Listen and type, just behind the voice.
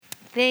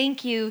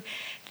Thank you.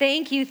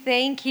 Thank you.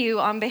 Thank you.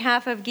 On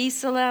behalf of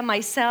Gisela,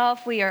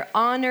 myself, we are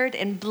honored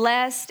and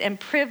blessed and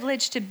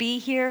privileged to be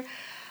here.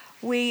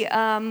 We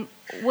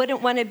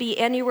wouldn't want to be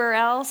anywhere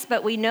else,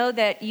 but we know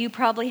that you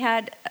probably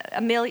had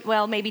a million,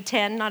 well, maybe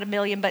 10, not a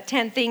million, but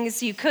 10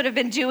 things you could have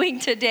been doing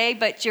today,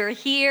 but you're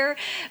here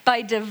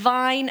by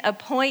divine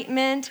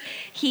appointment.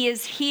 He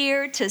is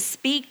here to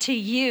speak to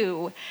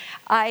you.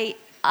 I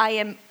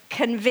am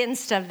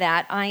convinced of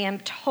that. I am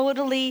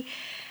totally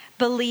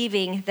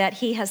believing that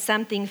he has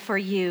something for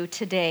you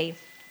today.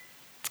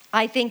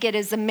 I think it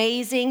is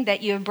amazing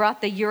that you have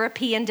brought the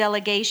European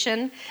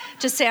delegation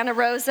to Santa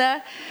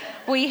Rosa.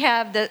 We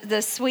have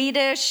the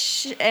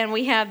Swedish, and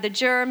we have the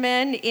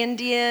German,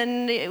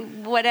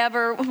 Indian,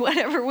 whatever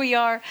we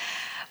are.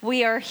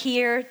 We are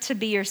here to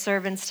be your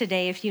servants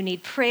today. If you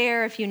need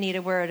prayer, if you need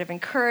a word of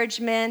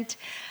encouragement,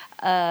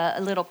 a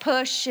little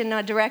push in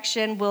a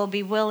direction, we'll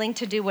be willing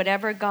to do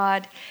whatever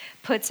God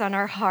puts on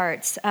our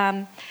hearts.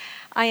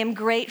 I am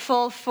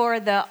grateful for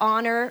the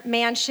Honor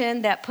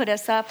Mansion that put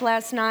us up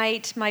last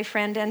night. My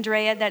friend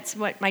Andrea, that's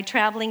my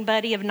traveling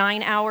buddy of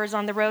 9 hours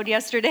on the road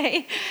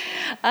yesterday.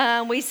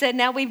 We said,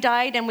 now we've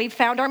died and we've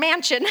found our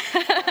mansion.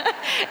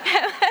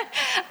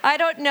 I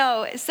don't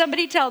know.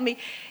 Somebody tell me,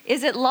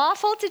 is it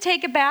lawful to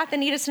take a bath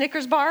and eat a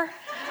Snickers bar?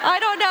 I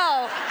don't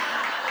know.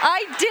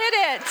 I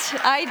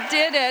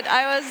did it.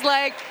 I was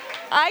like,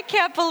 I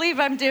can't believe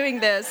I'm doing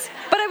this.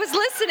 But I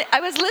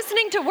was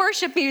listening to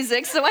worship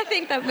music, so I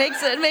think that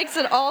makes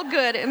it all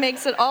good. It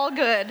makes it all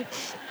good.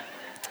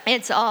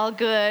 It's all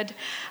good.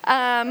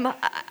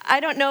 I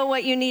don't know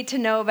what you need to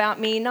know about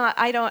me.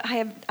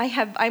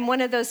 I'm one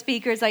of those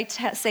speakers. I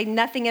say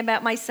nothing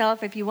about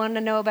myself. If you want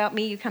to know about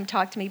me, you come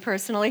talk to me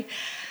personally,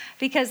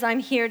 because I'm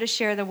here to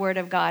share the Word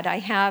of God. I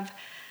have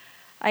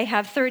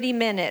 30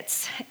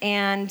 minutes,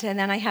 and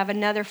then I have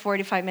another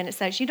 45 minutes.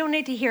 That you don't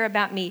need to hear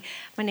about me.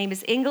 My name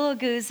is Ingela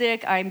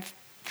Guzik. I'm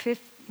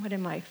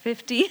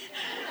 50?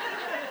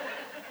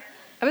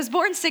 I was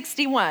born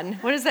 61.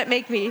 What does that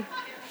make me?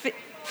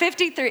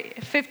 53,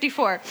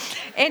 54.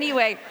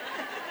 Anyway,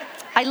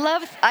 I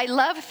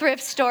love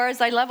thrift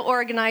stores. I love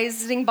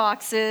organizing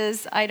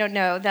boxes. I don't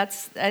know.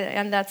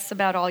 That's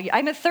about all.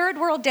 I'm a third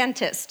world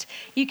dentist.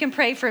 You can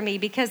pray for me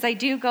because I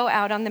do go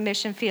out on the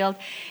mission field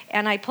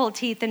and I pull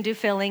teeth and do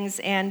fillings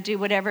and do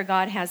whatever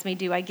God has me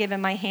do. I give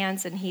him my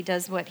hands and he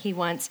does what he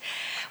wants.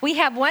 We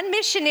have one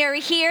missionary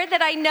here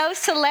that I know,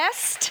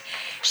 Celeste.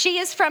 She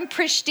is from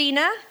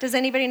Pristina. Does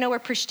anybody know where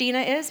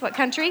Pristina is? What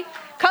country?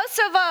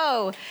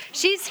 Kosovo.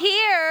 She's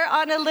here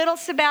on a little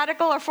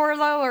sabbatical or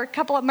furlough or a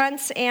couple of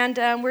months, and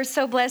we're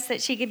so blessed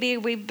that she could be.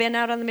 We've been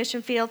out on the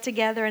mission field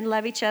together and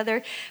love each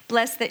other.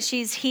 Blessed that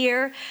she's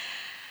here.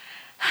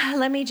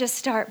 Let me just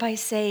start by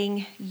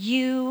saying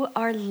you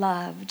are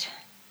loved.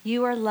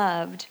 You are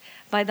loved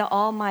by the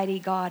Almighty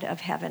God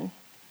of heaven.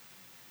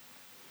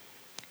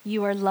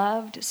 You are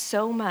loved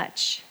so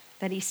much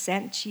that he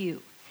sent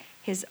you,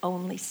 his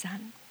only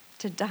son,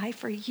 to die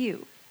for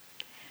you,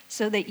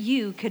 so that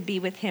you could be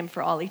with him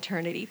for all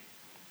eternity.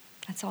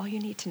 That's all you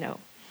need to know.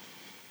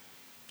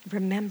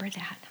 Remember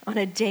that on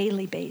a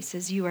daily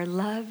basis. You are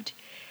loved.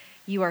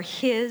 You are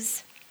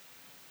his.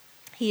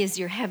 He is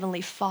your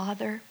heavenly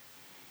Father.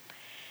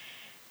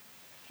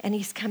 And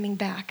he's coming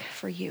back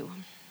for you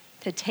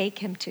to take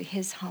him to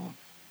his home,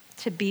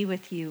 to be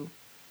with you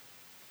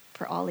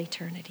for all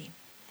eternity.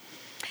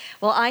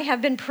 Well, I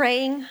have been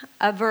praying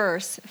a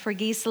verse for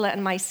Gisela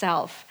and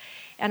myself,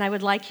 and I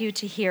would like you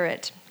to hear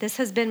it. This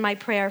has been my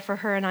prayer for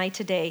her and I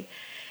today,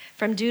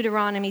 from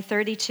Deuteronomy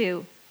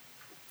 32.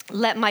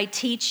 Let my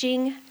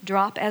teaching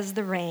drop as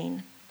the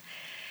rain,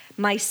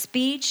 my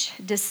speech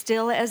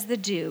distill as the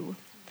dew,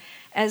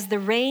 as the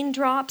rain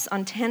drops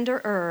on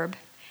tender herb,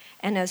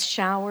 and as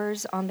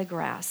showers on the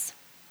grass.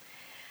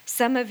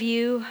 Some of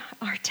you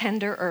are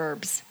tender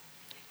herbs,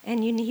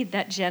 and you need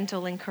that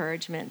gentle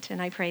encouragement,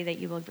 and I pray that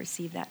you will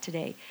receive that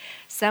today.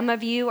 Some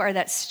of you are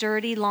that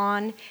sturdy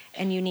lawn,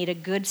 and you need a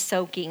good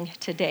soaking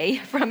today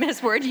from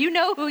his word. You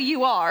know who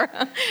you are,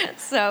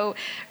 so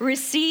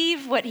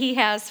receive what he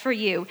has for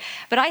you.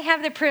 But I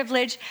have the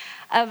privilege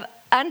of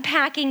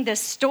unpacking the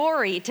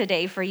story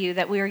today for you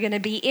that we are going to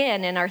be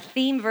in our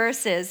theme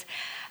verses.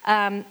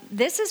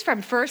 This is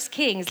from 1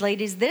 Kings,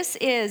 ladies. This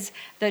is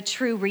the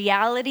true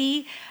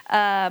reality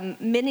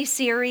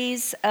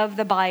mini-series of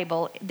the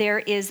Bible. There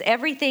is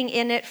everything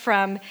in it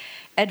from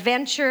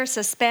adventure,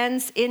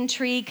 suspense,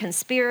 intrigue,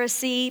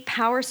 conspiracy,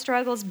 power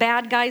struggles,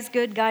 bad guys,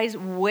 good guys,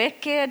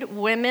 wicked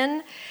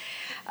women,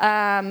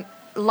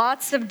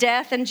 lots of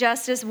death and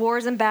justice,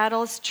 wars and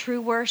battles, true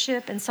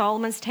worship in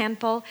Solomon's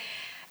temple,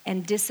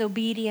 and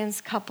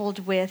disobedience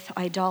coupled with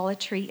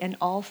idolatry and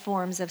all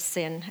forms of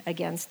sin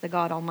against the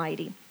God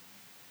Almighty.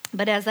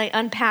 But as I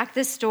unpack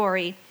this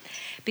story,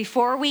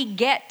 before we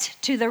get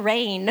to the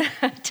rain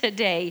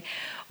today,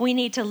 we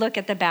need to look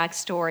at the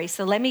backstory.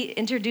 So let me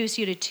introduce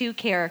you to two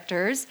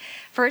characters.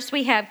 First,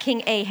 we have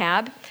King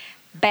Ahab.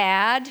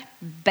 bad,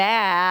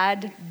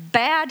 bad,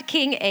 bad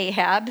King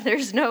Ahab.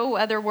 There's no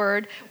other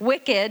word.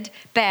 Wicked,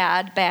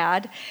 bad,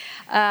 bad.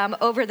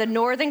 Over the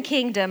northern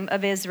kingdom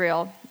of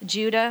Israel.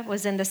 Judah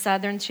was in the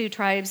southern 2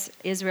 tribes.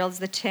 Israel is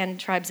the 10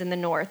 tribes in the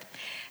north.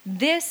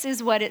 This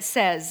is what it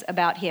says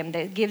about him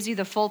that gives you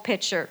the full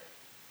picture.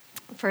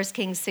 1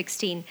 Kings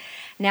 16.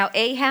 Now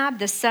Ahab,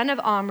 the son of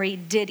Omri,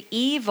 did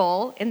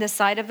evil in the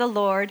sight of the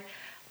Lord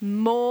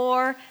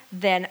more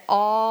than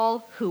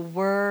all who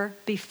were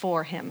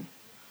before him.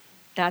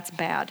 That's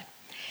bad.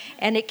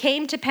 And it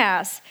came to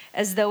pass,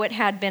 as though it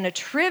had been a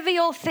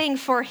trivial thing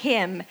for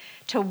him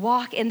to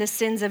walk in the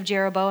sins of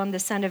Jeroboam, the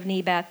son of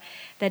Nebat,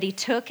 that he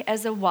took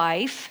as a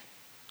wife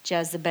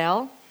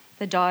Jezebel,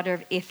 the daughter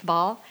of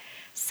Ithbal,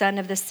 son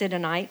of the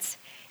Sidonites,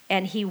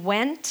 and he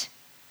went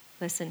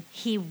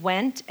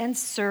and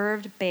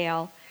served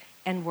Baal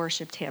and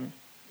worshiped him.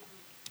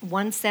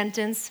 One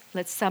sentence,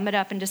 let's sum it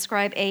up and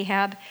describe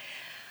Ahab.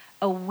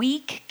 A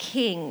weak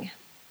king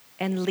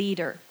and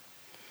leader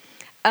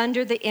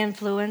under the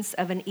influence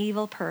of an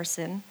evil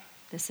person,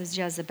 this is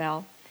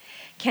Jezebel,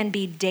 can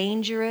be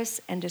dangerous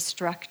and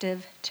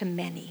destructive to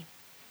many.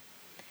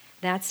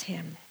 That's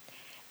him.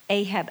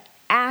 Ahab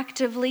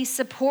actively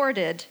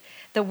supported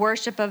the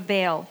worship of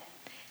Baal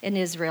in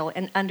Israel,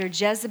 and under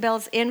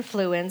Jezebel's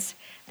influence,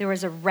 there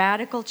was a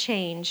radical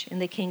change in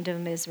the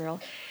kingdom of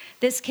Israel.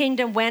 This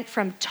kingdom went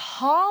from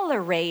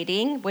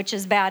tolerating, which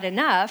is bad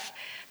enough,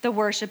 the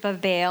worship of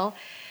Baal,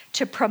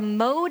 to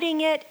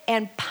promoting it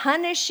and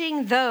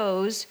punishing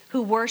those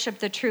who worship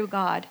the true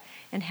God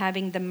and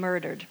having them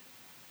murdered.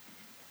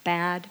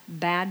 Bad,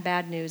 bad,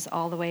 bad news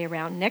all the way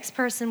around. Next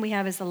person we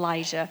have is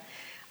Elijah,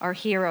 our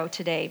hero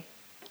today,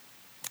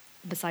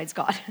 besides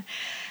God.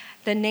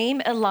 The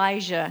name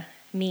Elijah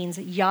means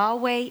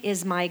Yahweh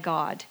is my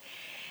God.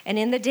 And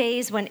in the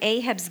days when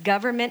Ahab's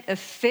government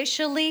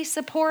officially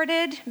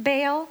supported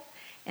Baal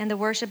and the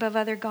worship of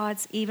other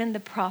gods, even the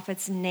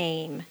prophet's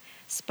name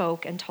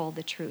spoke and told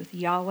the truth.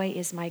 Yahweh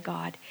is my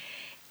God.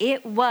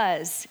 It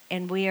was,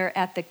 and we are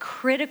at the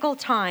critical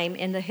time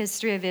in the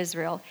history of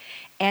Israel,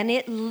 and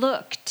it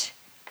looked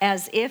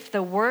as if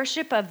the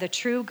worship of the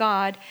true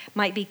God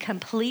might be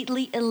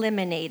completely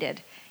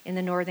eliminated in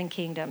the northern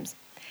kingdoms.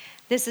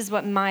 This is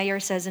what Meyer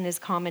says in his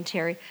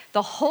commentary.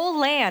 The whole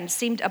land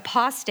seemed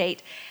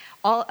apostate.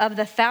 All of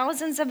the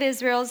thousands of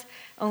Israel's,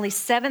 only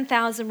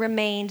 7,000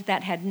 remained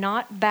that had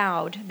not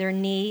bowed their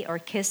knee or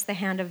kissed the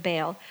hand of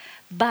Baal.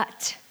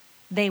 But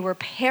they were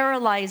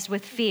paralyzed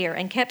with fear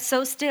and kept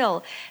so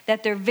still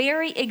that their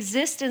very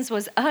existence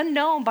was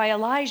unknown by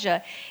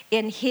Elijah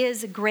in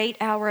his great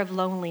hour of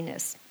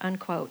loneliness,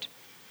 unquote.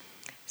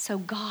 So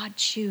God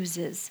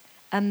chooses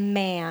a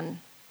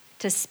man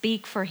to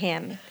speak for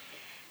him.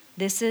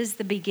 This is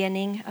the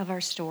beginning of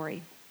our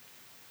story.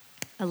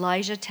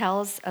 Elijah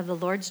tells of the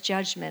Lord's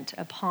judgment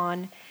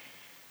upon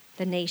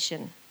the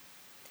nation.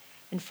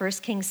 In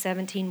 1 Kings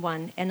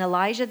 17:1, and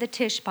Elijah the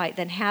Tishbite,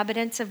 the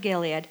inhabitants of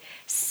Gilead,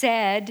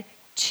 said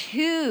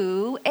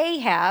to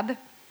Ahab,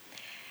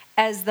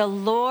 as the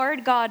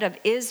Lord God of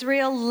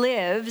Israel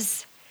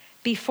lives,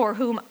 before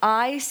whom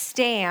I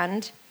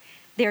stand,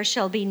 there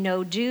shall be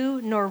no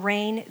dew nor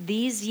rain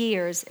these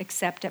years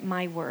except at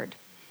my word.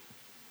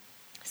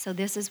 So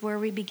this is where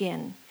we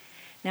begin.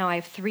 Now I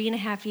have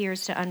 3.5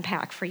 years to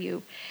unpack for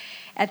you.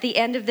 At the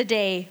end of the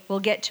day, we'll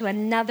get to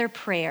another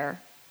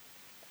prayer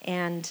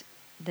and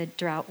the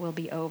drought will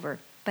be over.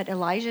 But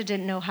Elijah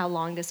didn't know how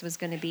long this was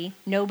going to be.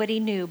 Nobody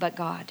knew but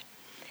God.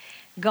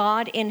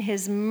 God, in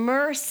his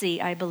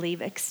mercy, I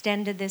believe,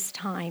 extended this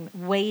time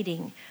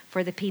waiting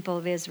for the people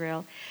of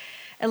Israel.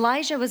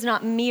 Elijah was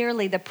not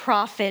merely the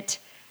prophet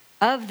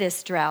of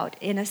this drought.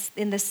 In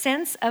the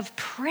sense of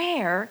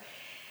prayer,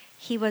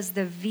 he was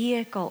the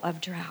vehicle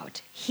of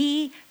drought.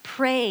 He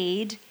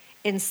prayed,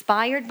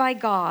 inspired by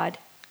God,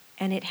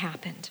 and it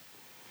happened.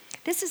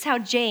 This is how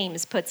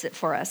James puts it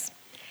for us.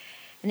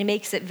 And he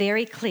makes it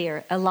very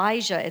clear.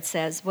 Elijah, it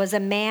says, was a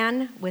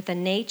man with a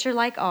nature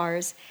like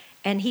ours,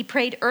 and he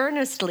prayed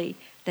earnestly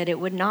that it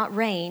would not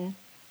rain,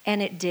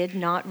 and it did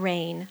not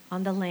rain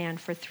on the land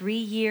for 3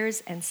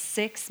 years and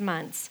 6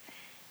 months.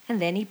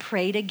 And then he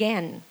prayed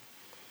again,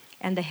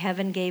 and the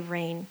heaven gave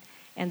rain,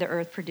 and the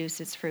earth produced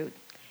its fruit.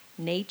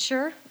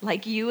 Nature,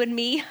 like you and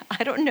me,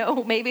 I don't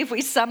know, maybe if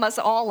we sum us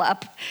all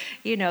up,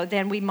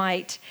 then we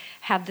might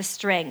have the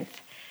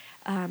strength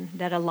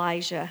that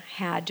Elijah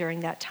had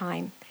during that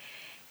time.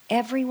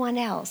 Everyone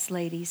else,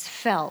 ladies,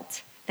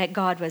 felt that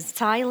God was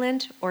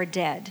silent or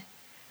dead.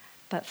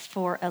 But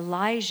for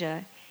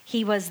Elijah,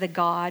 he was the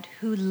God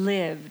who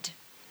lived.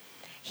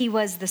 He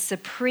was the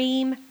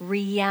supreme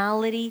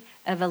reality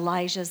of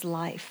Elijah's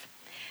life.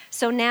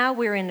 So now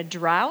we're in a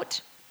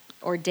drought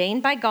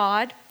ordained by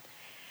God,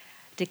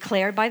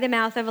 declared by the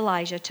mouth of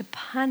Elijah to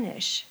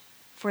punish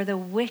for the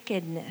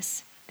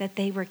wickedness that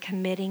they were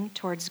committing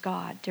towards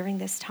God during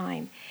this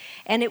time.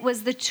 And it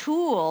was the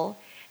tool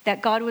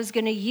that God was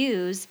going to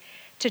use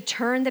to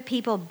turn the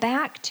people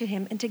back to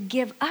him and to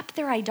give up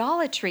their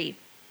idolatry.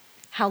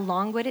 How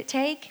long would it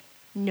take?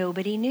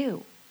 Nobody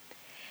knew.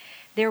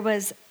 There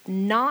was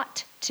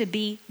not to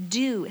be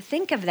dew.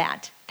 Think of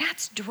that.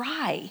 That's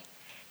dry.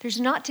 There's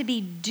not to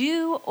be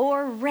dew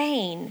or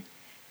rain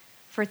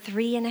for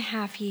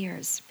 3.5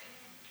 years.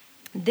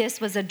 This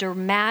was a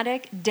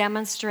dramatic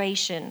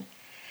demonstration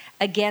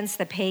against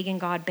the pagan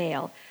god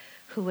Baal,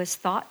 who was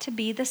thought to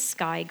be the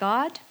sky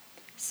god,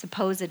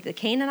 supposed the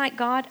Canaanite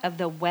god of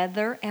the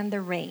weather and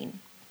the rain.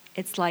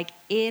 It's like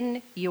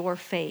in your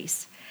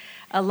face.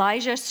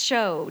 Elijah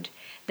showed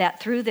that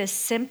through this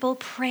simple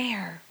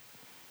prayer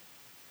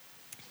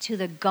to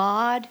the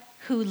God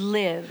who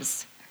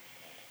lives,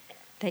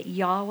 that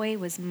Yahweh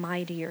was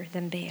mightier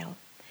than Baal.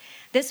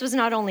 This was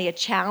not only a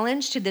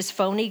challenge to this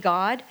phony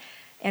god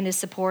and his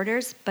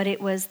supporters, but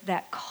it was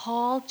that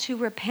call to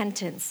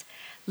repentance.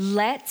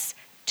 Let's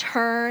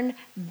turn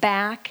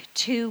back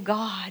to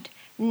God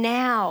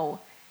now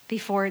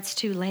before it's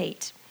too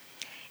late.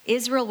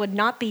 Israel would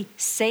not be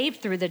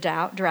saved through the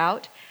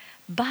drought,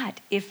 but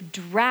if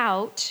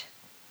drought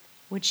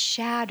would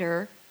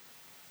shatter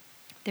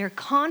their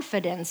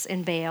confidence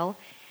in Baal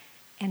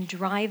and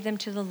drive them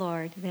to the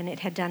Lord, then it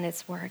had done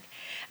its work.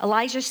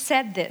 Elijah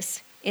said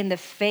this in the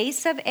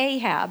face of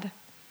Ahab,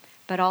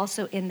 but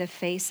also in the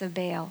face of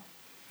Baal.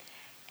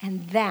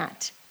 And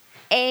that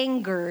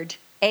angered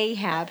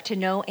Ahab to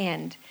no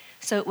end.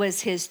 So it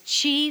was his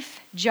chief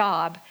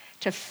job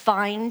to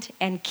find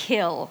and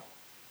kill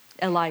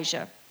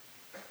Elijah.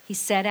 He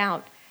set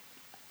out,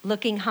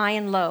 looking high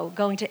and low,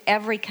 going to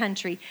every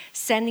country,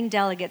 sending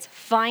delegates,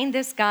 find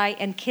this guy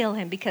and kill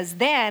him, because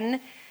then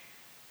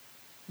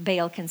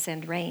Baal can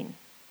send rain.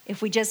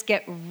 If we just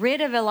get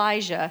rid of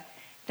Elijah,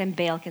 then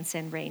Baal can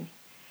send rain.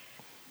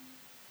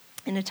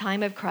 In a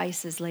time of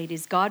crisis,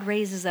 ladies, God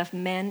raises up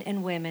men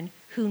and women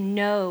who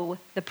know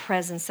the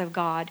presence of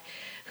God,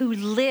 who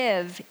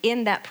live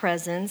in that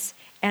presence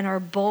and are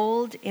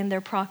bold in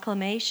their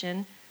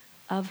proclamation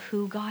of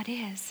who God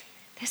is.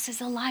 This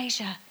is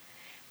Elijah,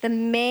 the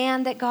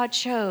man that God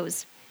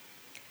chose.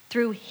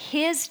 Through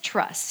his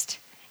trust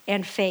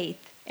and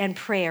faith and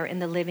prayer in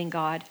the living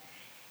God,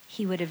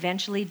 he would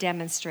eventually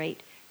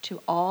demonstrate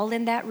to all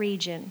in that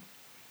region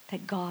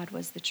that God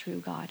was the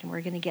true God. And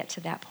we're going to get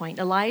to that point.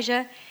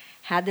 Elijah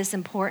had this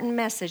important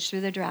message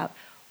through the drought.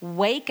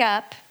 Wake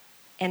up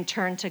and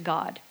turn to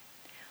God.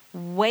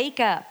 Wake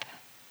up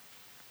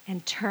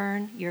and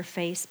turn your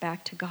face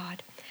back to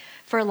God.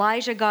 For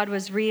Elijah, God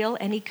was real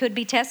and he could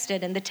be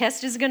tested, and the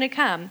test is going to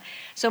come.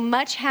 So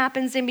much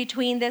happens in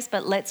between this,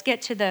 but let's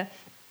get to the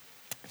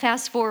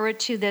fast forward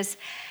to this.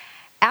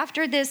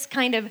 After this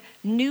kind of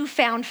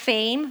newfound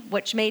fame,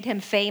 which made him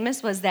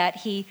famous was that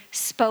he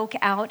spoke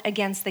out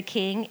against the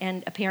king,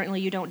 and apparently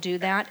you don't do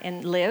that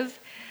and live.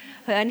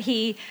 And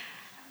he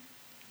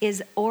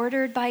is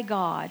ordered by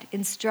God,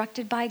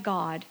 instructed by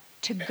God,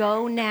 to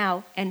go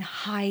now and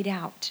hide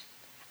out.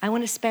 I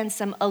want to spend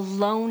some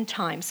alone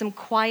time, some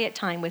quiet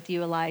time with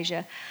you,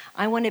 Elijah.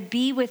 I want to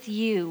be with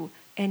you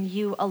and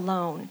you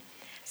alone.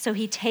 So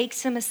he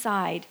takes him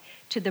aside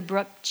to the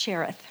brook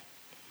Cherith.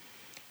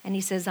 And he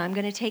says, I'm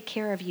going to take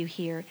care of you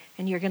here,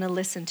 and you're going to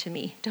listen to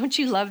me. Don't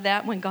you love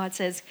that when God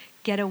says,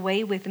 get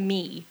away with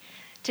me?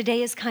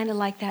 Today is kind of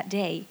like that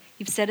day.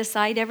 You've set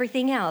aside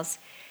everything else.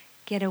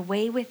 Get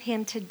away with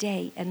him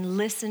today and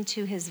listen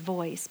to his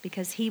voice,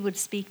 because he would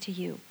speak to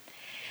you.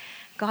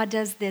 God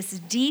does this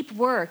deep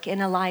work in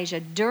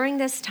Elijah. During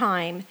this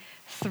time,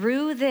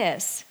 through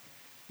this,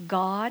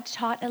 God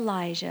taught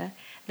Elijah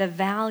the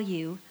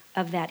value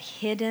of that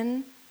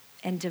hidden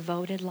and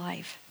devoted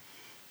life.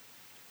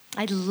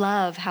 I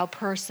love how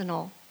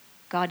personal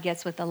God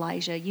gets with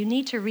Elijah. You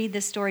need to read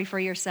this story for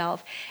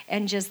yourself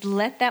and just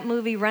let that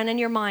movie run in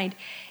your mind.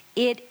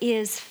 It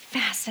is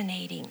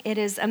fascinating. It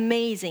is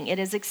amazing. It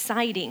is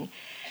exciting.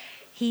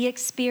 He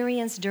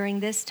experienced during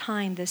this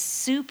time the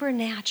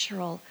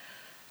supernatural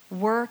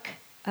work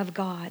of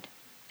God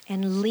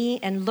and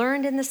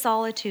learned in the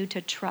solitude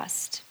to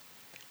trust,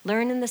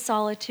 learned in the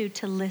solitude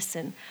to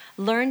listen,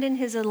 learned in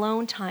his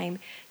alone time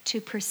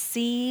to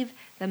perceive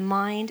the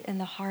mind and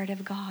the heart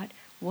of God.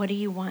 What do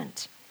you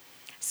want?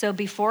 So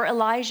before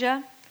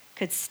Elijah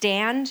could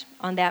stand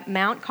on that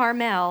Mount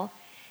Carmel,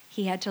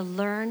 he had to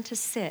learn to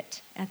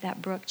sit at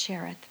that brook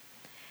Cherith.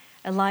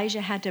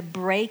 Elijah had to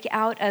break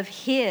out of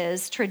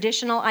his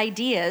traditional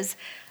ideas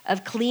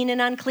of clean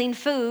and unclean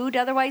food,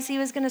 otherwise he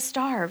was going to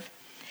starve.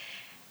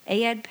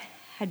 Ahab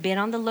had been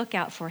on the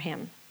lookout for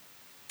him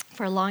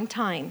for a long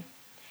time.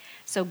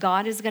 So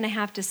God is going to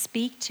have to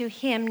speak to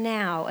him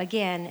now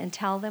again and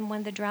tell them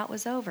when the drought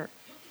was over.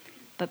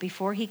 But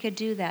before he could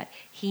do that,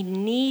 he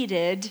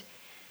needed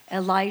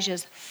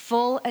Elijah's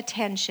full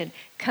attention,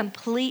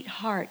 complete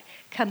heart,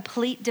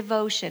 complete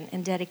devotion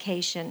and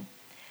dedication.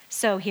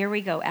 So here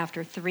we go.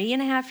 After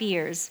 3.5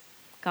 years,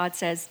 God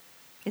says,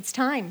 it's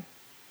time.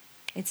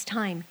 It's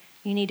time.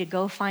 You need to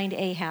go find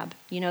Ahab.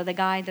 You know, the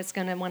guy that's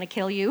going to want to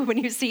kill you when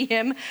you see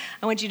him.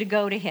 I want you to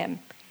go to him.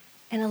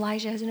 And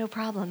Elijah has no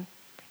problem.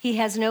 He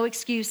has no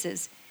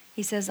excuses.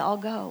 He says, I'll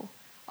go.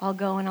 I'll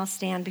go and I'll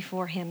stand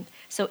before him.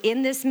 So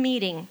in this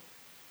meeting,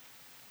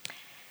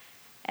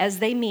 as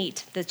they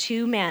meet, the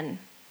two men,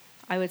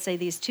 I would say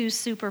these two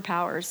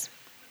superpowers,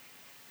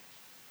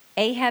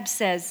 Ahab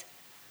says,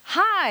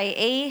 "Hi,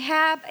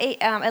 Ahab,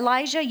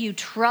 Elijah, you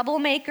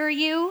troublemaker,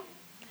 you."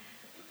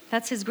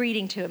 That's his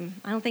greeting to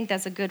him. I don't think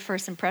that's a good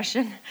first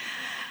impression.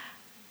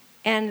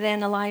 And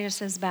then Elijah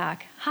says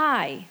back,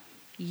 "Hi,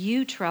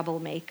 you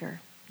troublemaker.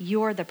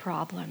 You're the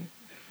problem.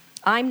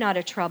 I'm not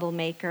a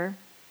troublemaker,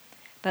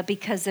 but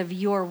because of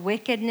your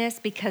wickedness,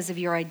 because of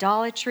your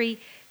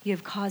idolatry, you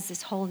have caused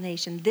this whole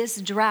nation.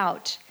 This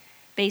drought,"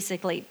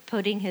 basically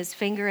putting his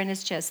finger in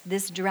his chest,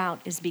 "this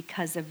drought is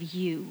because of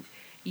you.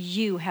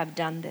 You have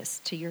done this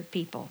to your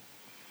people.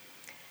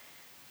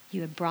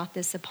 You have brought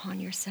this upon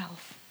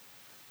yourself."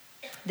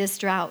 This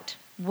drought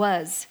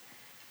was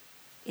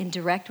in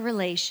direct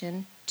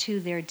relation to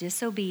their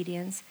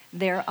disobedience,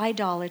 their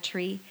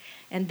idolatry,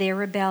 and their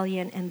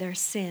rebellion and their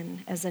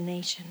sin as a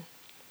nation.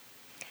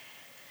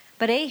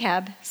 But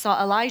Ahab saw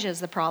Elijah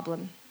as the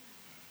problem.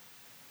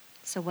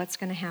 So what's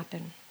going to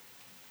happen?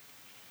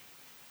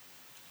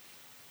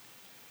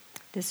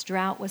 This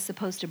drought was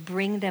supposed to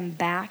bring them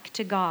back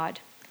to God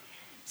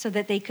so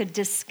that they could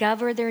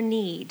discover their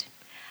need.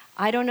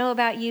 I don't know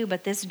about you,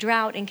 but this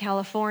drought in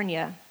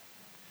California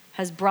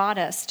has brought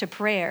us to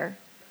prayer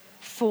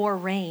for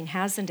rain,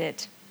 hasn't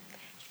it?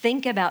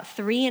 Think about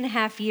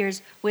 3.5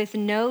 years with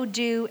no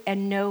dew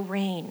and no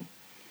rain.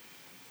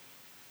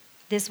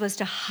 This was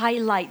to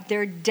highlight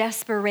their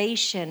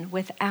desperation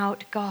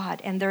without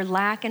God and their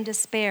lack and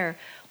despair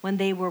when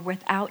they were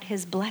without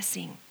his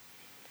blessing.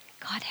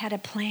 God had a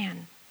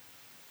plan.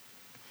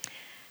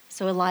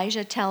 So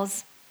Elijah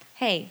tells,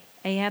 "Hey,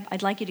 Ahab,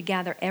 I'd like you to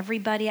gather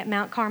everybody at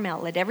Mount Carmel.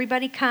 Let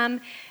everybody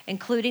come,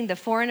 including the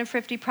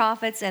 450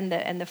 prophets and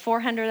the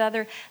 400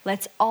 other.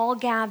 Let's all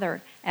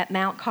gather at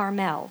Mount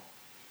Carmel."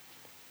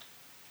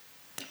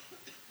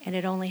 And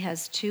it only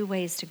has 2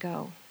 ways to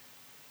go.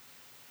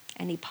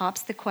 And he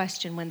pops the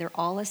question when they're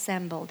all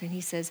assembled, and he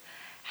says,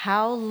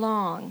 "How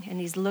long," and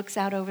he looks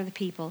out over the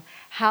people,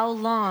 "how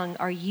long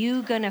are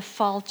you going to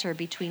falter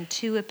between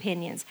 2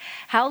 opinions?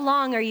 How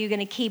long are you going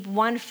to keep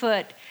one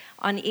foot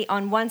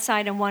on one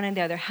side and one on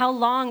the other? How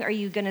long are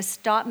you going to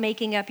stop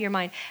making up your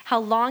mind? How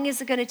long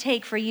is it going to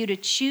take for you to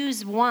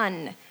choose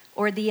one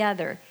or the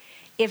other?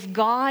 If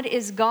God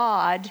is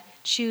God,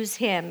 choose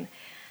him.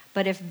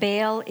 But if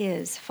Baal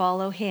is,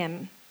 follow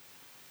him."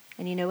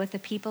 And you know what the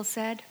people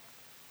said?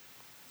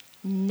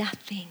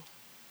 Nothing.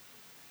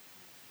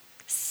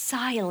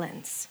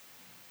 Silence.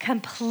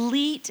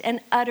 Complete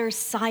and utter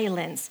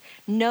silence.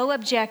 No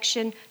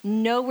objection,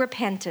 no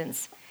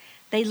repentance.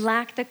 They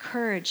lack the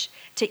courage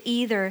to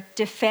either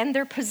defend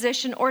their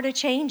position or to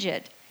change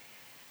it.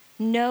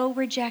 No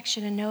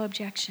rejection and no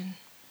objection.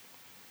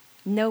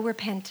 No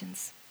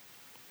repentance.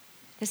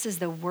 This is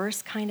the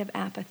worst kind of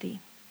apathy.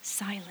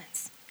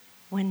 Silence.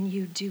 When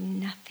you do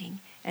nothing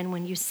and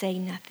when you say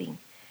nothing.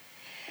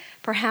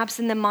 Perhaps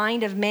in the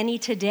mind of many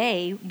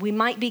today, we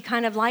might be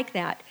kind of like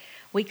that.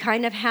 We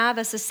kind of have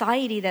a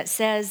society that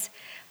says,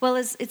 well,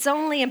 it's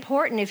only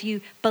important if you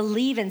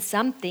believe in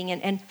something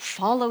and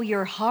follow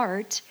your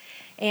heart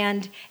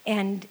and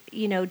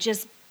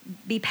just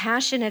be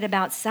passionate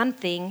about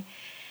something.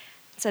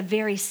 It's a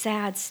very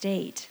sad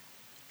state.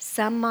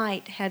 Some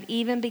might have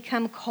even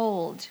become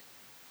cold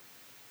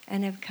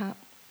and have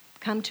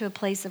come to a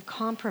place of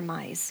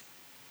compromise.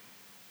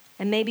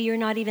 And maybe you're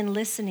not even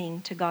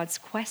listening to God's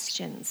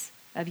questions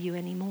of you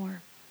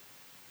anymore.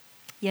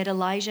 Yet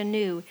Elijah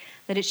knew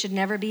that it should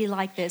never be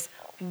like this.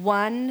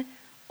 One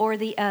or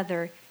the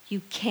other.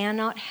 You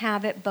cannot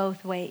have it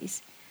both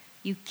ways.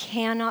 You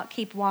cannot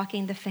keep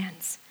walking the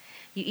fence.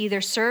 You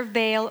either serve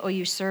Baal or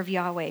you serve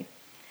Yahweh.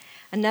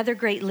 Another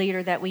great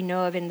leader that we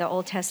know of in the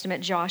Old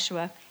Testament,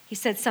 Joshua, he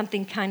said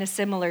something kind of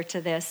similar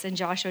to this in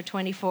Joshua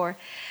 24.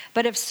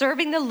 "But if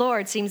serving the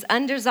Lord seems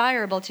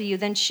undesirable to you,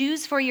 then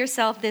choose for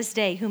yourself this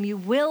day whom you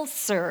will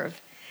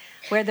serve,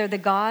 whether the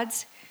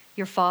gods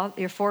your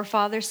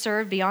forefathers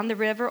served beyond the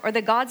river or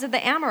the gods of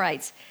the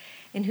Amorites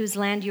in whose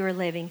land you are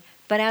living.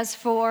 But as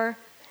for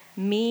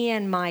me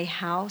and my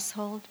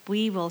household,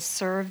 we will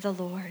serve the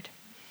Lord."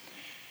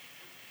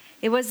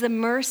 It was the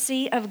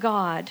mercy of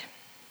God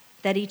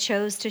that he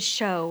chose to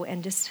show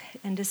and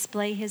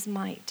display his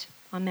might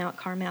on Mount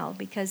Carmel,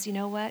 because you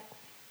know what?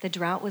 The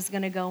drought was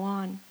going to go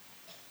on.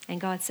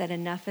 And God said,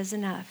 enough is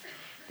enough.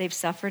 They've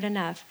suffered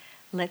enough.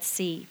 Let's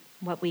see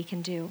what we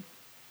can do.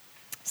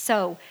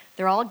 So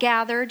they're all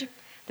gathered.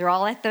 They're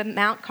all at the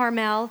Mount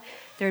Carmel.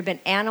 There have been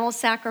animal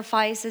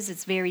sacrifices.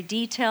 It's very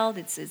detailed.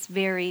 It's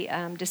very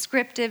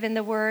descriptive in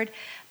the word.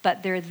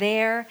 But they're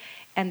there,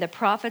 and the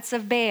prophets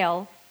of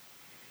Baal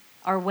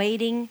are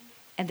waiting,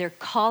 and they're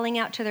calling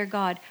out to their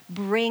God,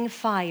 bring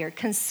fire,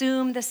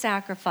 consume the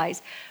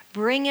sacrifice,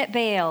 bring it,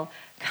 Baal,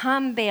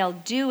 come, Baal,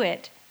 do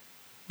it.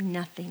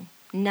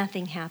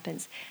 Nothing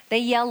happens. They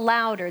yell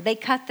louder, they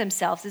cut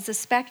themselves. It's a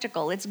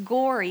spectacle, it's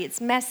gory,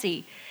 it's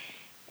messy.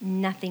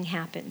 Nothing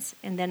happens.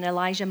 And then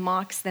Elijah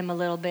mocks them a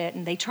little bit,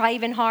 and they try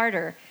even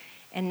harder,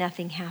 and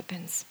nothing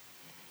happens.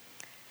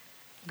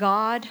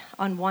 God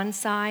on one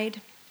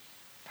side,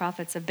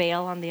 prophets of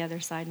Baal on the other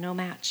side, no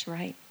match,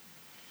 right?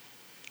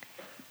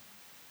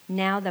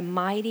 Now the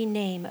mighty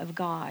name of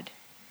God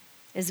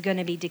is going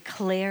to be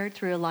declared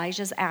through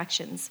Elijah's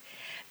actions.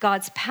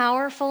 God's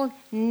powerful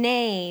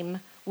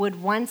name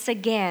would once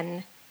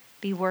again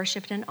be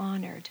worshiped and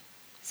honored.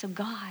 So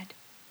God,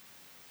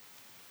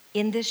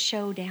 in this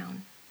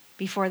showdown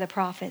before the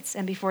prophets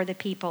and before the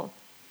people,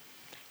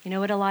 you know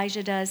what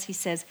Elijah does? He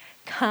says,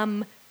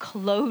 come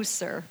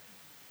closer.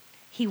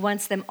 He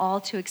wants them all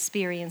to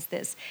experience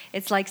this.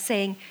 It's like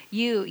saying,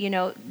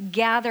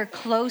 gather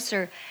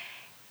closer,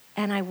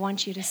 and I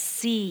want you to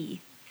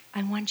see.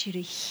 I want you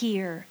to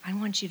hear. I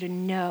want you to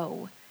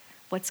know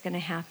what's going to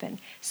happen.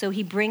 So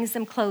he brings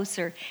them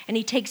closer, and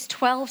he takes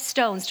 12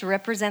 stones to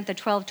represent the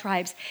 12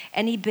 tribes,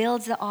 and he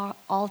builds the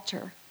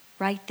altar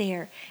right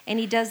there. And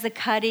he does the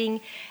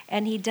cutting,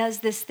 and he does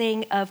this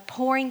thing of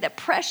pouring the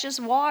precious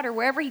water,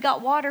 wherever he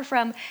got water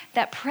from,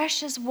 that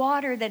precious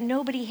water that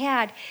nobody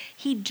had.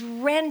 He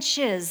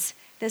drenches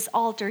this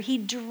altar. He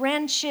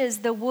drenches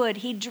the wood.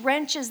 He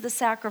drenches the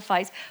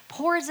sacrifice,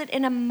 pours it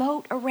in a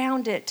moat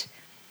around it.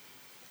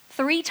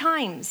 3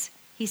 times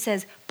he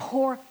says,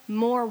 pour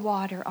more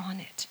water on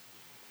it.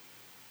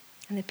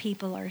 And the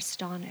people are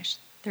astonished.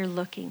 They're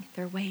looking,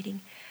 they're waiting.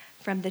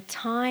 From the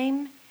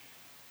time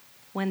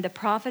when the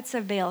prophets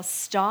of Baal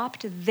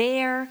stopped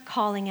their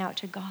calling out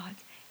to God,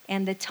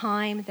 and the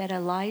time that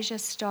Elijah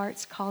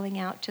starts calling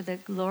out to the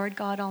Lord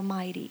God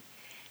Almighty,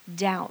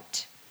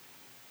 doubt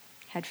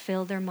had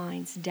filled their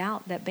minds.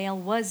 Doubt that Baal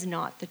was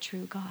not the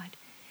true God.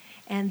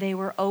 And they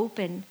were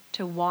open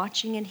to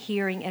watching and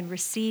hearing and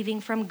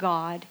receiving from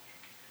God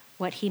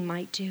what he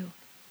might do.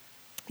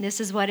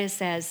 This is what it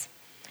says.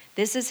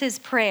 This is his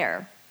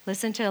prayer.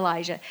 Listen to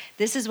Elijah.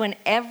 This is when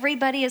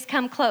everybody has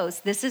come close.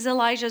 This is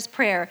Elijah's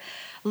prayer.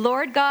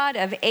 Lord God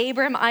of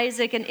Abram,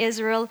 Isaac, and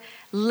Israel,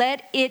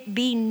 let it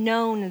be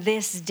known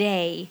this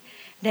day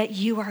that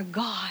you are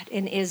God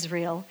in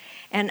Israel,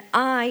 and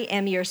I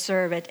am your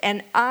servant,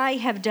 and I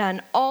have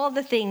done all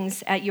the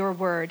things at your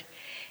word.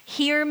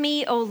 Hear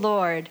me, O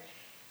Lord,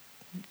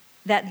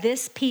 that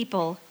this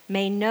people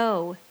may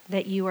know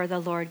that you are the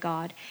Lord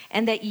God,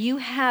 and that you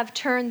have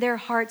turned their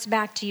hearts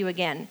back to you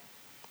again.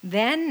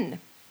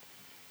 Then,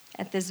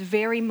 at this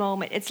very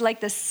moment, it's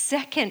like the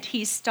second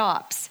he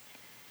stops,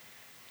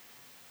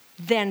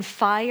 then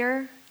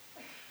fire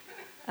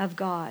of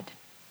God,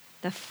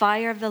 the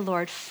fire of the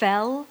Lord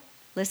fell,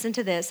 listen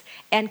to this,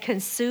 and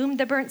consumed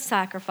the burnt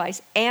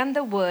sacrifice and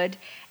the wood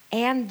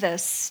and the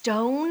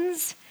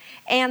stones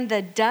and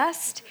the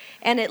dust,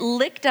 and it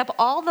licked up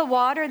all the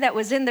water that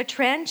was in the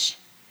trench.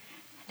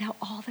 Now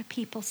all the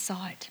people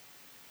saw it,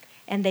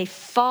 and they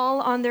fall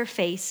on their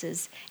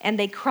faces, and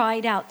they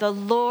cried out, the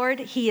Lord,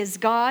 he is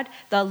God,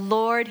 the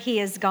Lord, he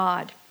is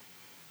God.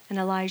 And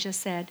Elijah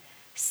said,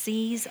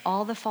 seize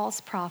all the false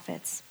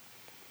prophets.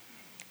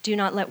 Do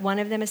not let one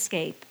of them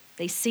escape.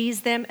 They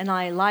seized them, and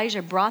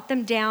Elijah brought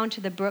them down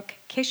to the brook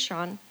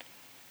Kishon,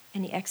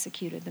 and he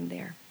executed them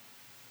there.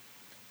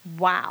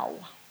 Wow.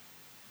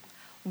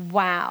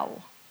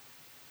 Wow.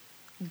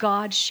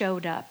 God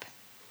showed up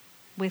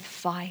with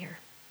fire.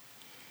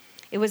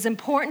 It was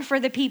important for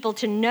the people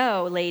to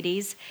know,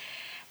 ladies,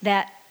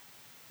 that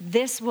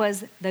this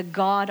was the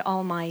God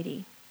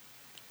Almighty,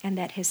 and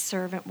that his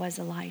servant was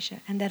Elijah,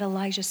 and that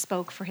Elijah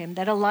spoke for him,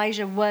 that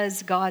Elijah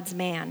was God's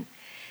man,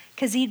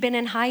 because he'd been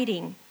in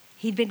hiding.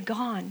 He'd been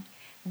gone.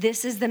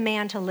 This is the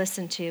man to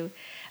listen to.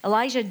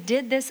 Elijah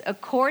did this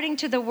according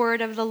to the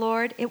word of the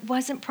Lord. It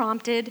wasn't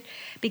prompted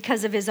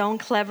because of his own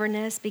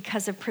cleverness,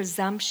 because of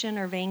presumption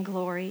or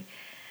vainglory.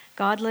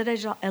 God led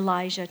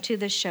Elijah to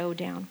the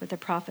showdown with the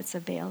prophets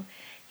of Baal.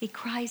 He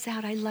cries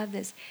out, I love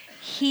this,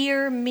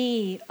 hear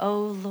me, O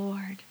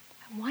Lord.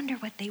 I wonder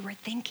what they were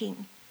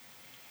thinking.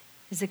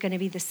 Is it going to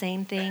be the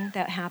same thing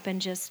that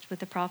happened just with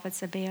the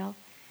prophets of Baal?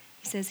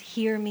 He says,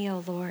 hear me,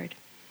 O Lord.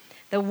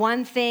 The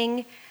one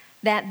thing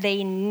that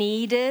they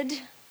needed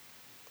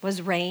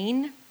was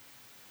rain.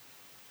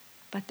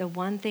 But the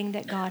one thing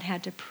that God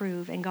had to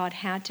prove and God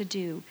had to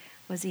do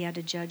was he had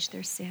to judge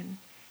their sin.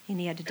 And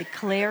he had to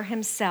declare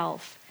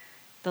himself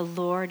the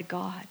Lord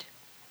God.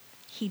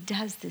 He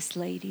does this,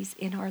 ladies,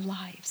 in our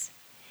lives.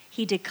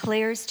 He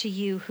declares to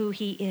you who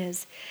he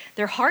is.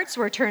 Their hearts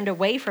were turned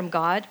away from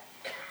God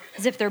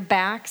as if their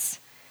backs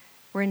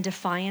were in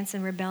defiance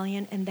and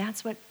rebellion. And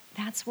that's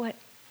what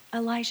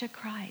Elijah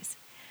cries.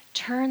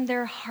 Turn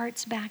their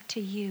hearts back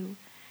to you.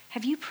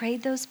 Have you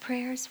prayed those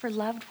prayers for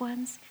loved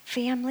ones,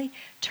 family?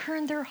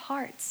 Turn their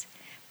hearts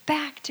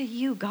back to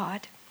you,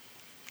 God.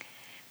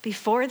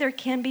 Before there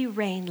can be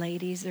rain,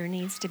 ladies, there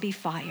needs to be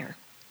fire.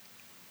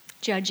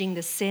 Judging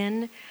the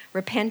sin,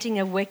 repenting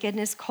of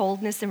wickedness,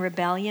 coldness, and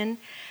rebellion.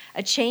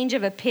 A change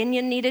of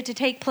opinion needed to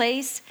take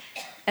place,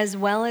 as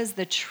well as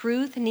the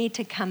truth need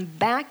to come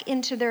back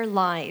into their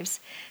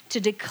lives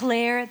to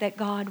declare that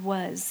God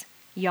was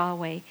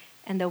Yahweh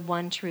and the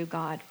one true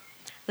God.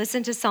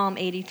 Listen to Psalm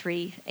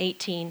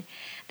 83:18,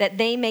 that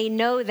they may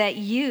know that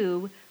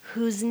you,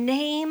 whose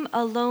name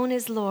alone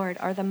is Lord,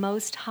 are the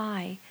most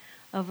high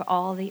of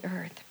all the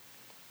earth.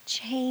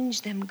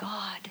 Change them,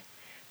 God.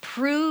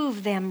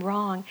 Prove them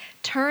wrong.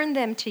 Turn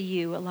them to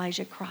you,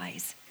 Elijah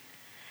cries.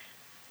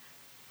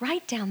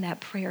 Write down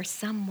that prayer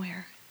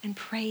somewhere and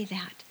pray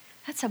that.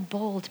 That's a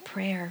bold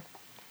prayer.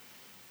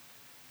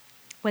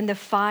 When the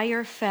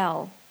fire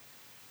fell,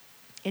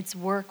 its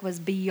work was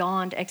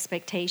beyond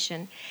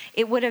expectation.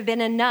 It would have been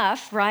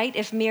enough, right,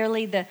 if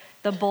merely the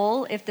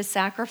bull, if the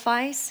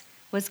sacrifice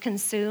was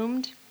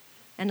consumed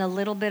and a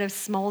little bit of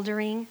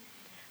smoldering,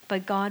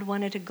 but God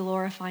wanted to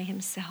glorify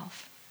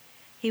himself.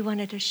 He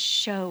wanted to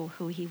show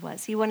who he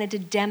was. He wanted to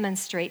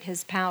demonstrate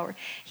his power.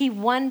 He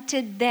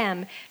wanted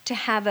them to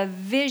have a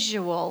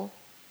visual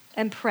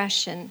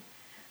impression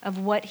of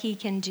what he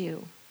can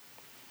do.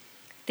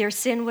 Their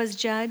sin was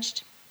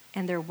judged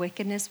and their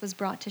wickedness was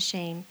brought to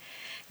shame.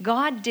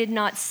 God did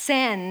not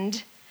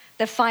send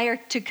the fire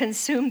to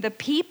consume the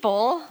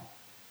people.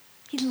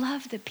 He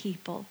loved the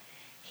people.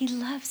 He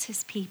loves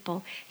his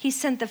people. He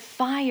sent the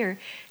fire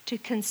to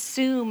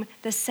consume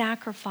the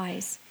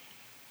sacrifice.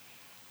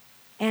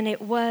 And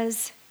it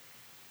was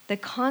the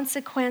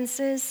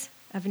consequences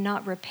of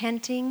not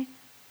repenting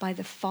by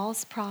the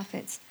false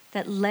prophets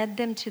that led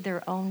them to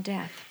their own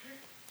death.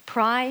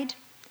 Pride,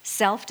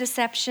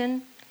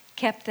 self-deception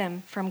kept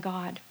them from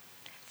God.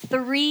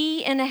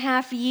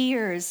 3.5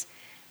 years,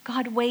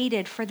 God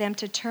waited for them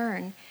to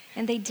turn,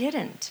 and they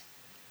didn't.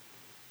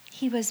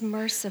 He was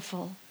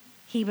merciful.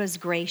 He was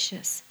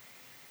gracious,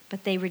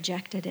 but they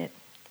rejected it.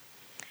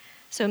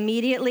 So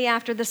immediately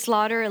after the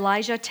slaughter,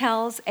 Elijah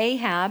tells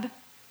Ahab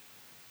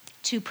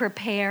to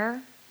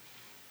prepare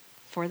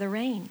for the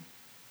rain.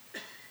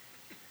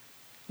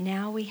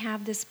 Now we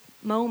have this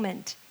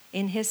moment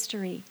in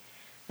history,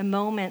 the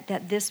moment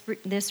that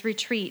this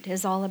retreat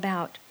is all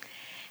about.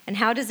 And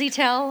how does he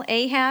tell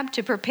Ahab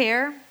to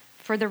prepare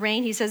for the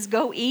rain? He says,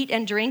 go eat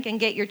and drink and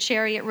get your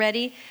chariot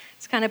ready.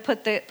 It's kind of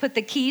put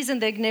the keys in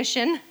the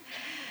ignition.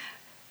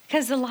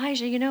 Because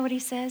Elijah, you know what he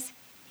says?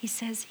 He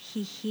says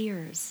he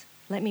hears.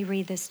 Let me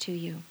read this to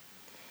you.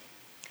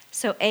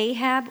 So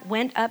Ahab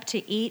went up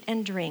to eat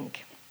and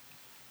drink.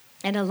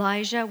 And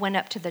Elijah went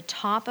up to the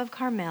top of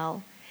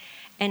Carmel,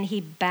 and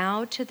he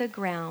bowed to the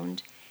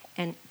ground,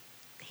 and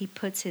he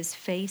puts his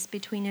face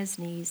between his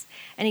knees.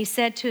 And he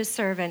said to his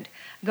servant,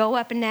 go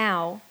up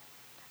now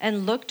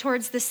and look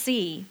towards the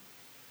sea.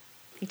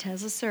 He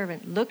tells the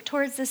servant, look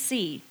towards the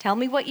sea. Tell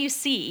me what you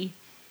see.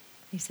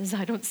 He says,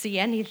 I don't see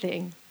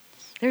anything.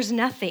 There's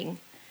nothing.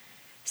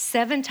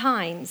 7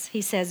 times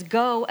he says,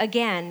 go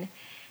again.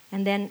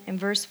 And then in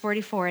verse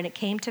 44, and it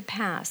came to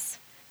pass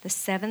the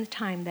 7th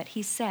time that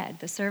he said,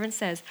 the servant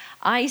says,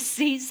 I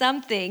see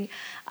something.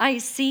 I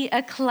see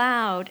a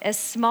cloud as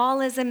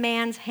small as a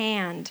man's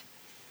hand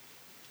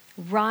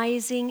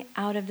rising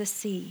out of the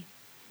sea.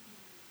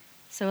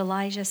 So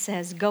Elijah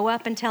says, go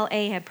up and tell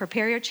Ahab,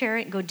 prepare your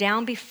chariot, go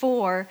down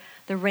before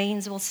the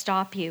rains will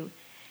stop you.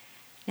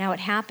 Now it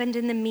happened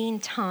in the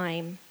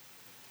meantime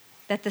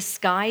that the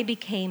sky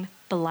became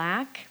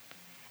black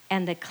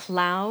and the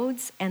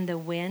clouds and the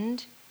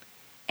wind,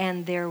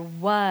 and there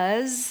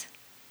was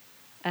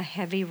a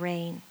heavy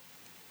rain.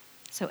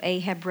 So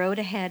Ahab rode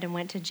ahead and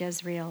went to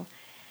Jezreel.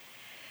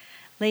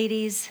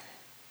 Ladies,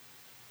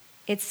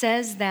 it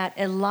says that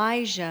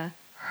Elijah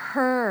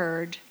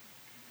heard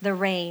the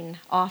rain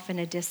off in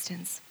a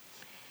distance.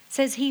 It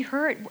says he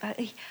heard,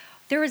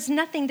 there was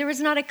nothing, there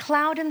was not a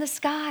cloud in the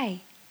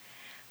sky,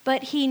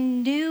 but he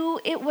knew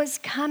it was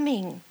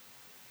coming.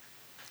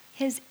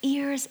 His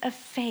ears of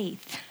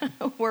faith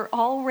were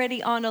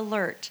already on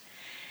alert.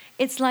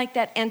 It's like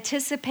that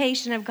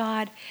anticipation of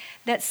God,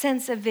 that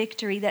sense of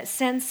victory, that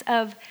sense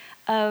of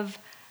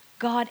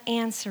God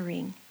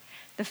answering.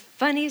 The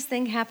funniest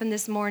thing happened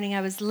this morning.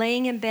 I was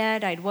laying in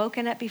bed. I'd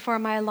woken up before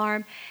my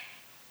alarm,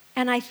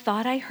 and I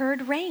thought I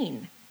heard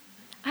rain.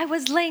 I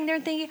was laying there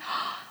thinking,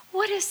 oh,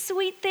 what a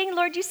sweet thing,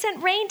 Lord. You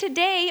sent rain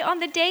today on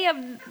the day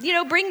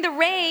of, bring the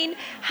rain.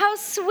 How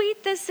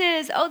sweet this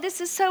is. Oh,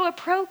 this is so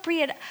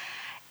appropriate.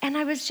 And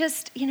I was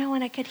just,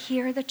 and I could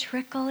hear the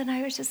trickle, and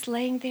I was just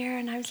laying there,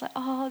 and I was like,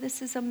 oh,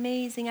 this is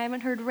amazing. I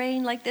haven't heard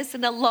rain like this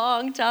in a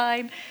long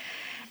time.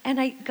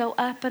 And I go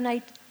up, and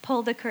I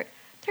pull the curtain.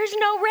 There's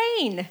no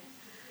rain.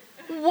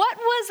 What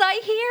was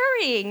I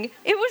hearing?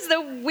 It was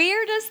the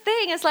weirdest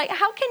thing. It's like,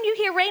 how can you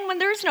hear rain when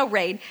there's no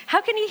rain?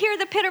 How can you hear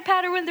the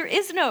pitter-patter when there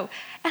is no?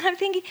 And I'm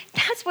thinking,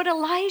 that's what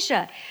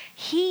Elijah,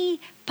 he,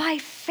 by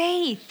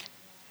faith,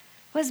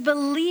 was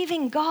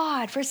believing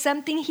God for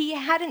something he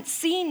hadn't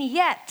seen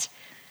yet.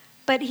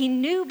 But he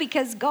knew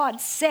because God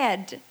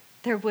said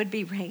there would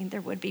be rain,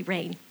 there would be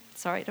rain.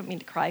 Sorry, I don't mean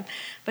to cry,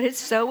 but it's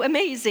so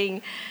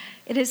amazing.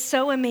 It is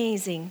so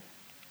amazing.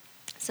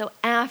 So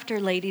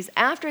after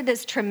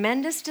this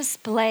tremendous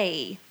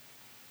display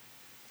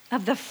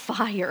of the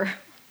fire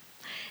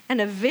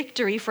and a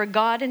victory for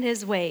God and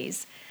his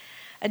ways,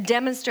 a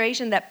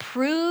demonstration that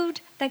proved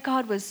that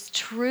God was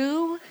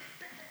true,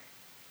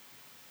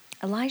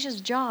 Elijah's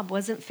job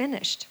wasn't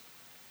finished.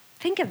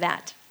 Think of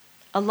that.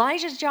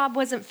 Elijah's job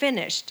wasn't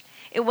finished.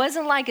 It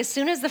wasn't like as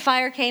soon as the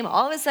fire came,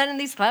 all of a sudden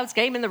these clouds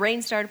came and the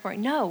rain started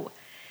pouring. No.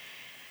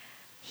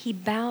 He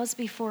bows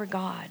before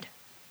God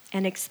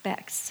and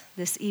expects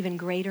this even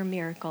greater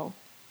miracle.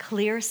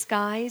 Clear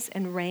skies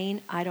and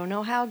rain. I don't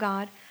know how,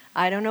 God.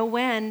 I don't know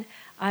when.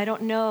 I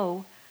don't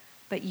know.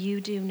 But you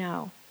do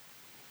know.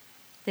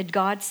 Did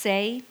God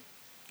say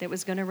it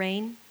was going to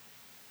rain?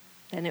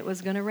 Then it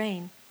was going to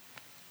rain.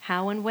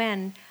 How and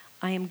when?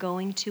 I am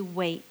going to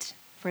wait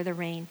for the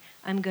rain.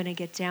 I'm going to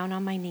get down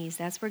on my knees.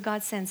 That's where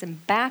God sends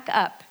him back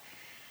up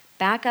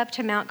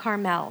to Mount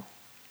Carmel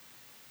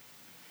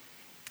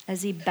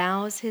as he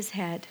bows his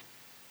head.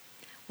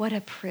 What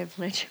a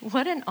privilege,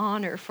 what an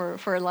honor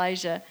for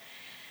Elijah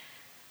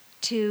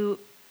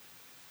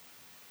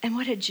and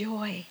what a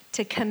joy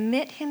to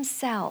commit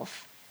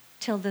himself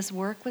till this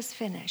work was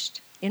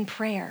finished in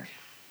prayer.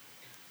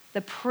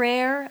 The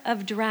prayer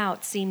of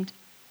drought seemed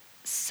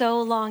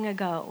so long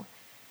ago,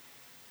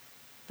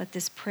 but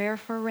this prayer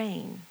for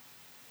rain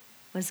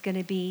was going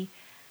to be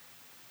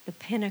the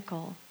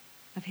pinnacle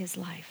of his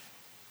life.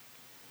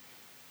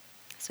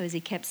 So as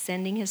he kept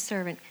sending his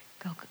servant,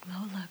 go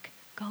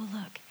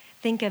look.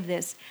 Think of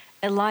this.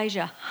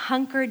 Elijah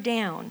hunkered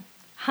down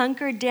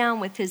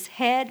with his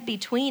head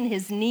between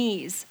his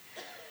knees.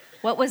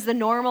 What was the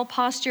normal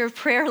posture of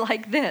prayer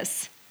like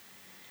this?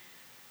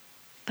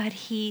 But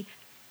he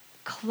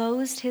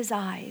closed his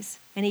eyes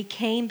and he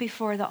came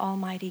before the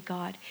Almighty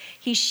God.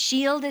 He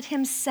shielded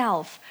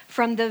himself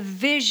from the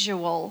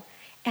visual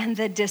and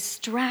the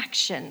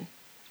distraction.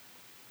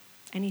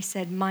 And he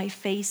said, my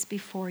face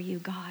before you,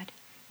 God,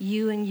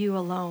 you and you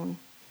alone.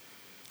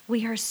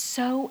 We are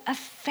so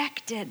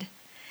affected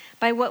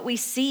by what we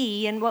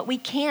see and what we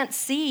can't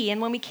see,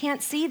 and when we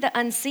can't see the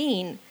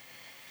unseen,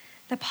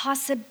 the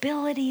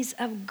possibilities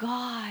of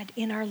God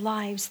in our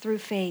lives through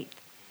faith.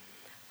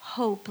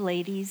 Hope,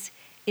 ladies,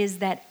 is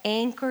that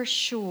anchor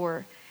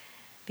sure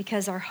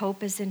because our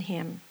hope is in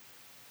him.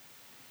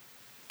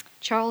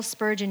 Charles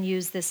Spurgeon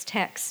used this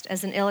text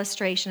as an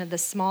illustration of the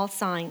small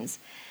signs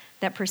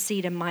that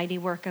precede a mighty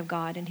work of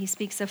God, and he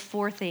speaks of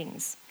 4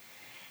 things.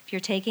 If you're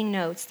taking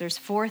notes, there's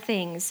 4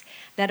 things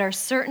that are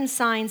certain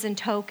signs and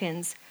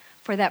tokens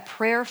for that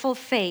prayerful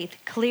faith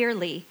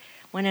clearly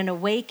when an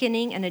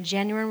awakening and a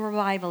genuine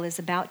revival is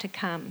about to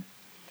come.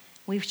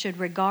 We should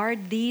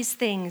regard these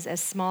things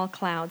as small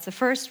clouds. The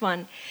first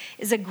one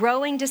is a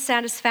growing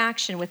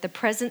dissatisfaction with the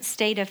present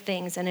state of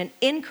things and an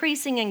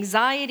increasing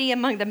anxiety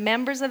among the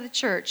members of the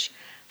church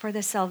for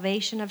the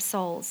salvation of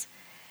souls.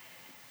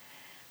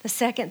 The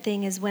second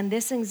thing is when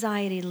this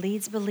anxiety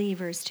leads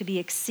believers to be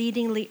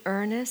exceedingly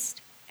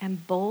earnest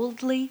and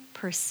boldly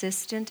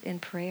persistent in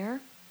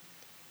prayer.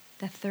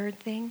 The third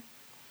thing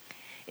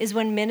is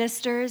when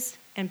ministers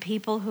and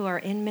people who are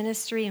in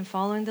ministry and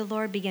following the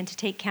Lord begin to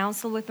take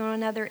counsel with one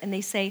another and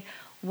they say,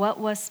 what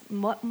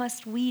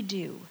must we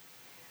do?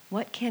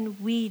 What can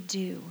we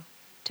do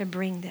to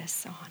bring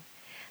this on?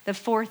 The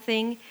fourth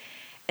thing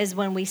is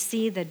when we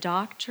see the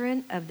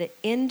doctrine of the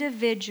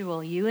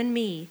individual, you and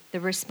me, the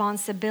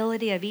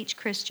responsibility of each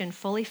Christian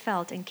fully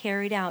felt and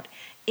carried out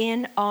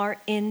in our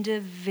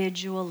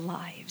individual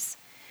lives.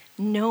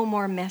 No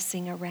more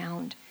messing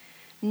around.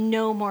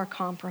 No more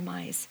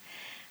compromise.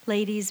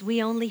 Ladies,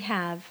 we only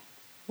have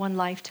one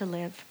life to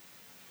live.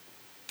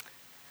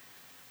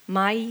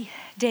 My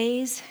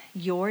days,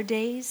 your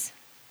days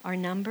are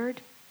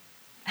numbered.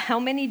 How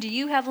many do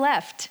you have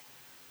left?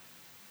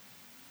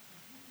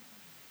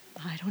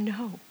 I don't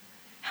know.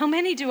 How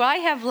many do I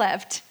have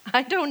left?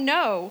 I don't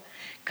know.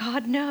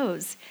 God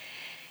knows.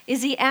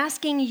 Is he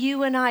asking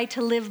you and I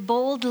to live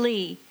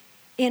boldly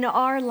in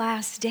our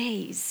last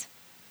days?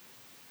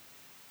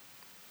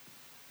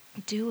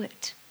 Do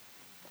it.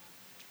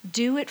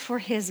 Do it for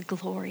his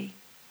glory.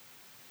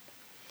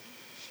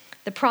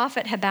 The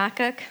prophet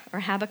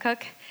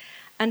Habakkuk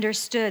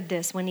understood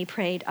this when he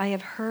prayed, I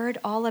have heard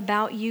all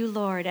about you,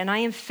 Lord, and I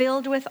am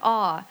filled with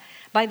awe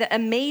by the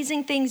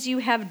amazing things you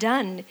have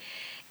done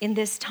in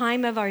this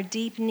time of our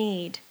deep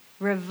need.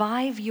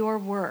 Revive your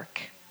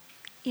work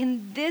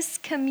in this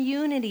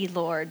community,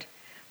 Lord.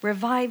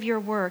 Revive your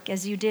work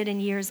as you did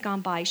in years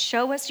gone by.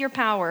 Show us your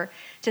power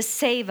to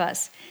save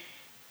us.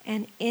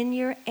 And in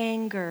your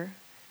anger,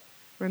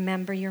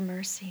 remember your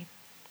mercy.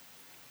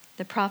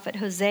 The prophet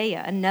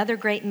Hosea, another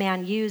great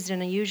man used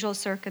in unusual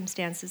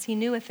circumstances, he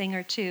knew a thing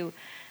or two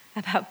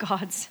about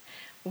God's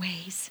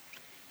ways.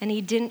 And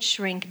he didn't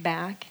shrink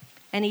back,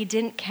 and he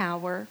didn't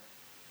cower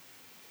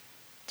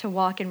to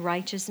walk in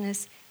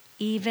righteousness,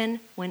 even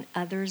when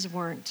others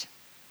weren't.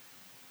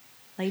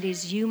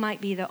 Ladies, you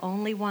might be the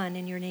only one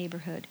in your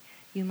neighborhood.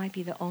 You might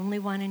be the only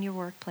one in your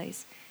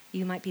workplace.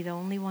 You might be the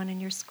only one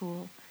in your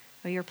school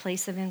or your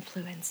place of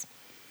influence.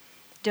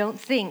 Don't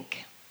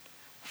think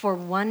for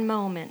one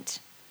moment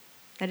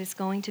that it's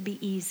going to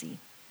be easy.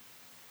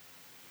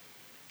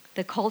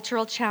 The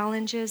cultural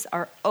challenges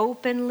are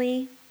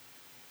openly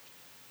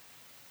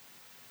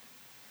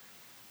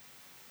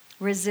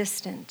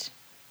resistant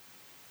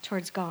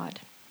towards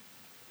God.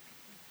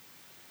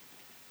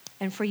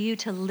 And for you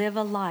to live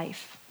a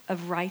life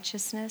of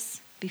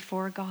righteousness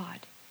before God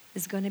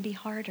is going to be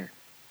harder.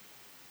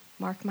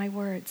 Mark my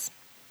words.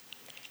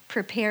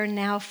 Prepare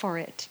now for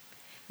it.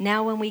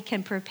 Now when we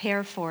can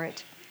prepare for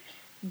it,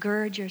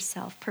 gird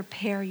yourself,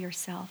 prepare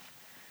yourself.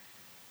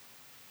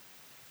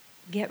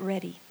 Get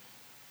ready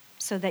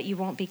so that you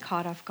won't be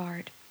caught off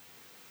guard.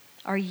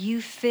 Are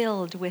you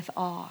filled with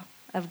awe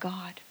of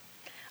God?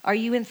 Are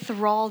you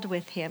enthralled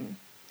with him?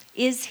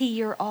 Is he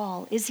your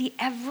all? Is he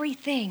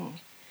everything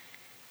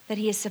that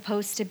he is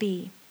supposed to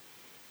be?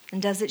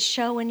 And does it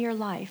show in your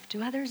life?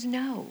 Do others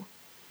know?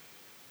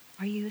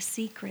 Are you a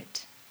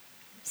secret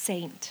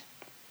saint?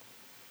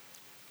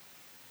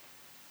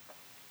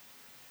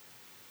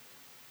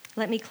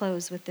 Let me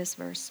close with this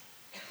verse.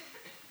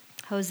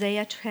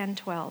 Hosea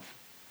 10:12.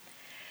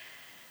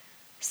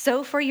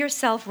 Sow for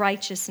yourself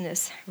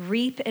righteousness,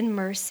 reap in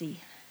mercy.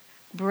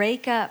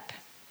 Break up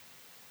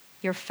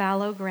your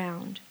fallow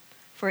ground,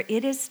 for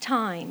it is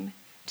time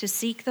to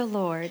seek the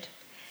Lord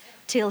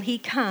till he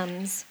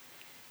comes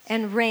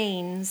and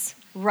rains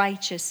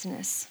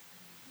righteousness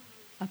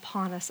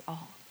upon us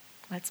all.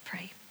 Let's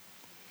pray.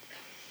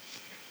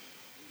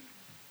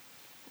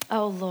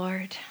 Oh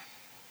Lord,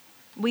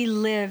 we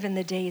live in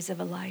the days of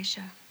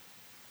Elijah.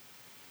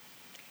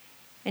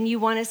 And you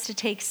want us to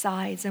take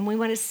sides, and we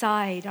want to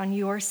side on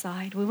your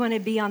side. We want to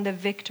be on the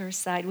victor's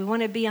side. We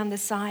want to be on the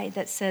side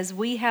that says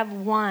we have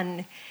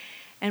won,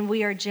 and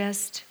we are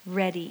just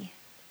ready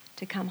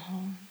to come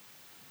home.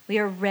 We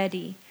are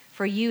ready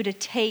for you to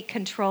take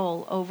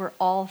control over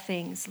all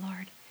things,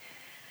 Lord.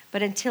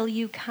 But until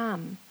you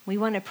come, we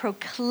want to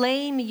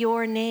proclaim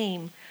your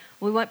name.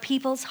 We want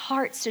people's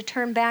hearts to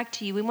turn back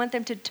to you. We want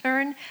them to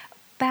turn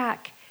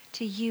back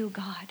to you,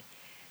 God.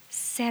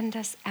 Send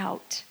us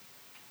out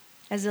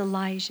as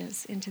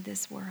Elijahs into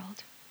this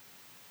world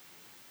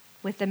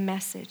with the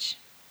message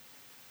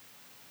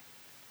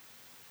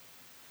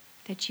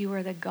that you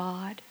are the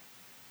God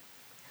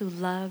who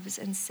loves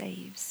and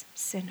saves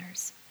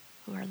sinners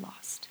who are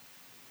lost.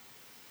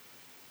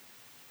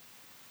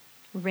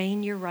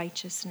 Rain your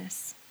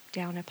righteousness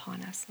down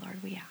upon us,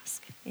 Lord, we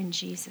ask. In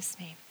Jesus'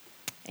 name,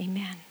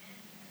 amen.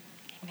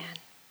 Amen.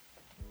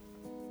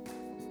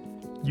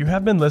 You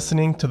have been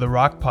listening to the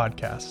Rock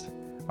Podcast.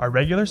 Our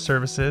regular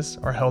services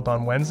are held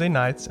on Wednesday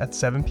nights at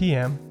 7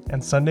 p.m.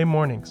 and Sunday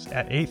mornings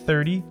at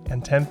 8:30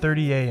 and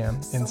 10:30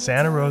 a.m. in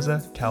Santa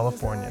Rosa,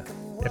 California.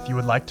 If you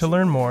would like to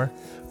learn more,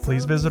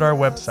 please visit our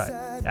website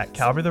at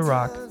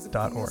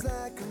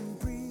calvarytherock.org.